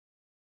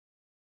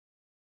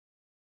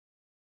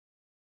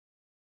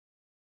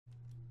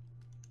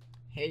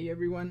Hey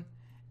everyone,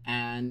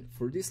 and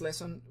for this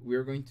lesson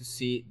we're going to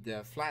see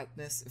the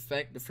flatness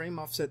effect. The frame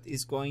offset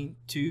is going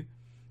to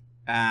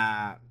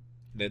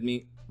let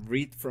me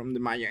read from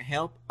the Maya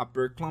help, a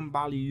per clump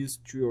value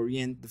used to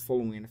orient the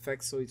following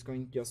effects. So it's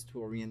going just to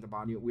orient the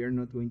value. We are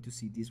not going to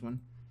see this one,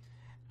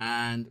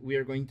 and we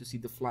are going to see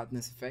the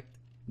flatness effect.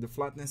 The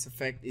flatness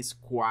effect is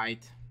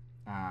quite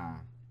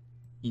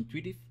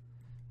intuitive.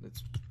 Let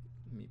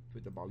me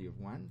put a value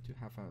of 1 to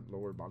have a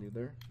lower value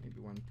there,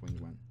 maybe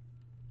 1.1.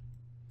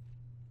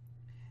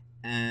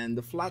 And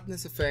the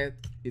flatness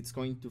effect, it's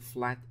going to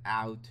flat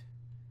out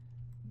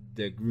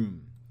the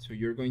groom. So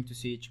you're going to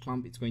see each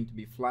clump, it's going to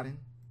be flattened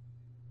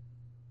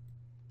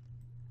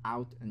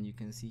out, and you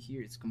can see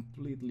here it's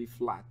completely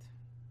flat.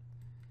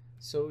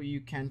 So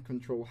you can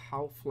control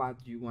how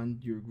flat you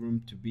want your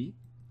groom to be.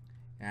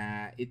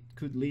 It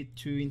could lead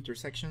to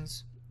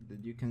intersections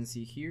that you can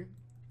see here.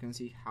 You can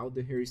see how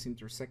the hair is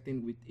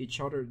intersecting with each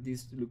other.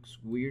 This looks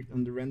weird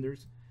on the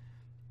renders.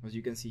 As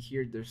you can see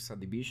here, there's a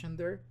division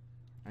there,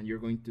 and you're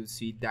going to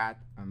see that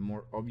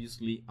more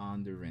obviously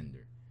on the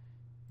render.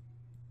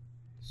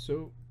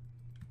 So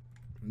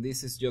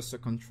this is just a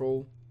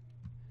control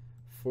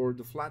for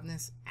the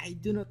flatness. I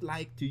do not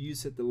like to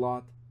use it a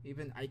lot.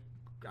 Even I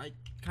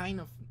kind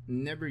of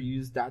never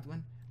use that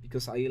one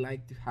because I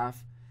like to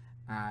have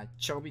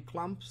chubby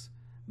clumps,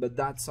 but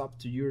that's up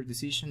to your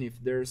decision.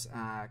 If there's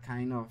a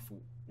kind of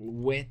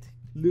wet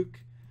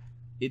look,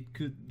 it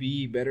could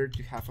be better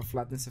to have a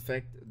flatness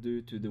effect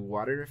due to the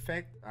water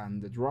effect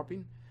and the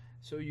dropping.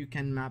 So you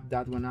can map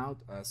that one out,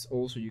 as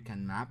also you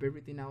can map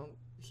everything out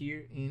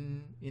here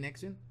in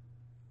Xgen.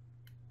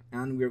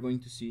 And we're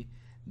going to see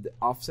the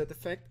offset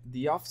effect.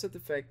 The offset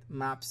effect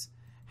maps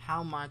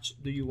how much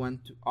do you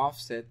want to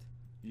offset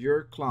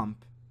your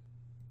clump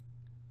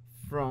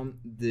from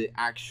the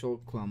actual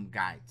clump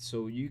guide.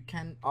 So you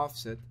can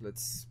offset,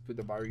 let's put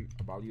a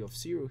value of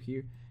 0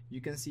 here.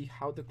 You can see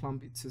how the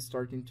clump is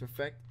starting to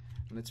affect.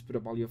 Let's put a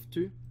value of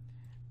 2,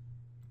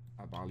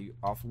 a value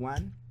of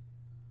 1.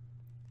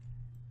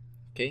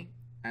 Okay,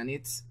 and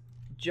it's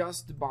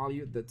just the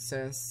value that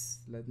says,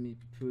 let me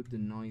put the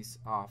noise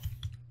off.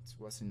 It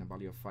was in a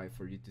value of 5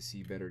 for you to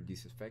see better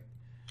this effect.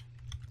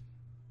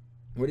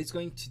 What it's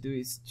going to do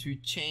is to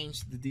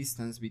change the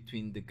distance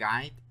between the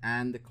guide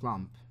and the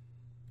clump.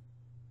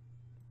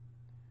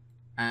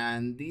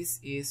 And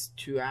this is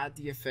to add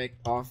the effect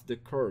of the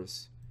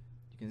curves.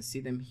 You can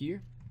see them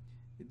here.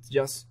 It's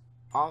just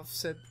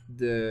offset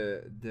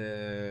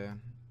the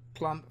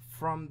clump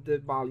from the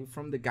value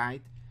from the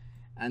guide.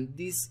 And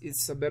this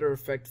is a better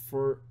effect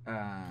for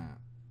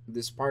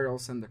the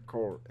spirals and the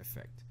curl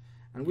effect.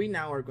 And we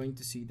now are going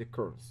to see the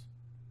curls.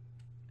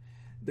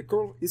 The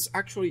curl is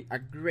actually a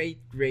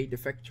great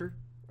effector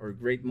or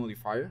great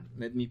modifier.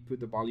 Let me put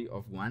the value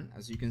of 1.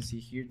 As you can see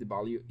here, the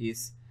value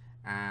is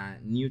a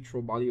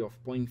neutral value of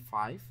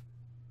 0.5.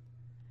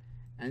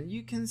 And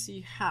you can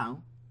see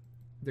how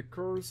the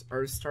curls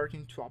are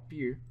starting to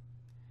appear,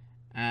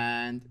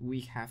 and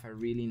we have a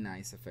really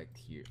nice effect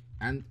here.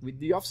 And with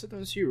the offset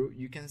on 0,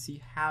 you can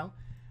see how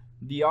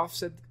the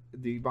offset,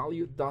 the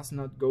value does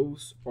not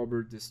goes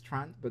over the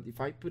strand, but if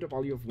I put a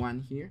value of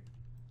 1 here,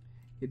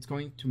 it's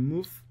going to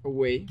move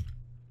away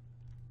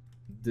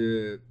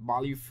the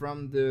value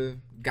from the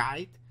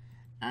guide,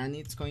 and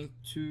it's going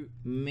to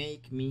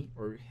make me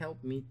or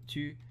help me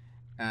to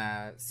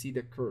see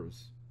the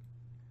curves.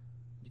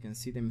 You can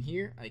see them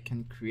here. I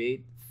can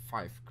create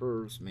 5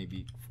 curves,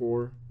 maybe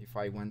 4 if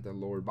I want a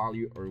lower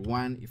value, or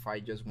 1 if I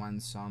just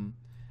want some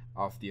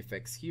of the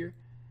effects here.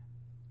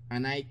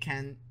 And I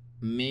can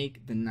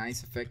make the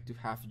nice effect to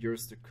have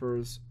just the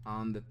curves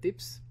on the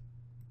tips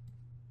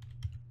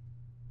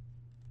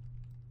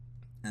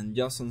and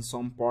just on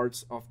some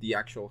parts of the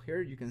actual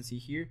hair. You can see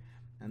here,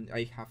 and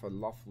I have a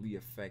lovely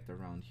effect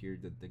around here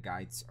that the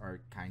guides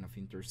are kind of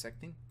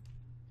intersecting.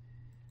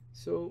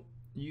 So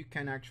you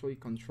can actually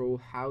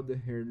control how the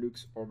hair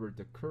looks over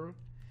the curl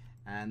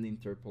and the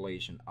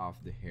interpolation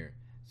of the hair.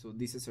 So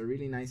this is a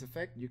really nice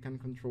effect. You can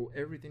control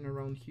everything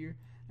around here,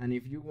 and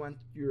if you want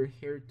your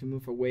hair to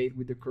move away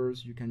with the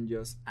curves, you can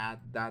just add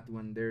that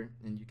one there,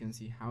 and you can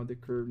see how the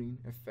curling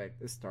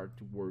effect start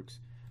to works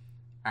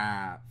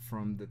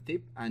from the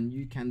tip, and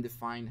you can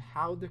define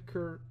how the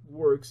curve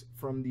works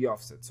from the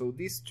offset. So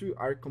these two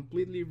are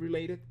completely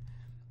related,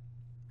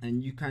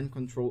 and you can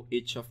control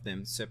each of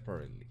them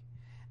separately.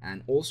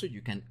 And also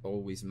you can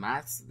always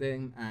mask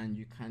them, and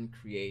you can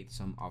create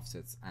some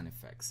offsets and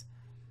effects.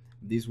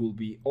 This will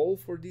be all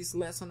for this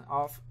lesson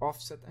of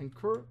offset and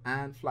curl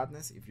and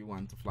flatness. If you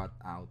want to flat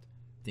out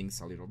things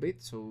a little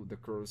bit, so the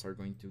curves are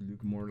going to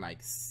look more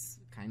like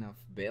kind of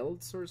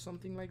belts or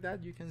something like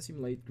that, you can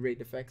simulate great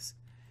effects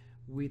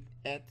with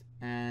it.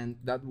 And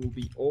that will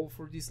be all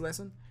for this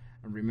lesson.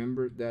 And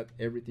remember that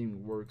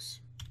everything works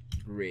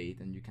great,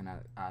 and you can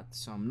add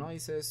some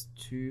noises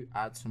to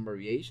add some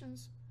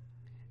variations.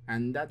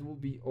 And that will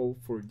be all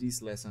for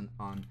this lesson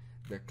on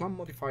the clump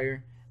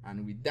modifier.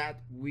 And with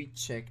that, we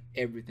check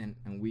everything,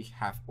 and we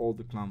have all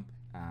the clump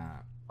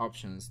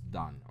options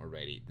done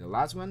already. The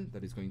last one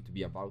that is going to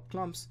be about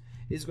clumps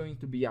is going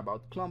to be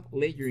about clump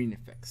layering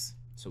effects.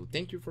 So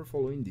thank you for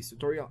following this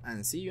tutorial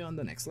and see you on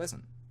the next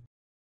lesson.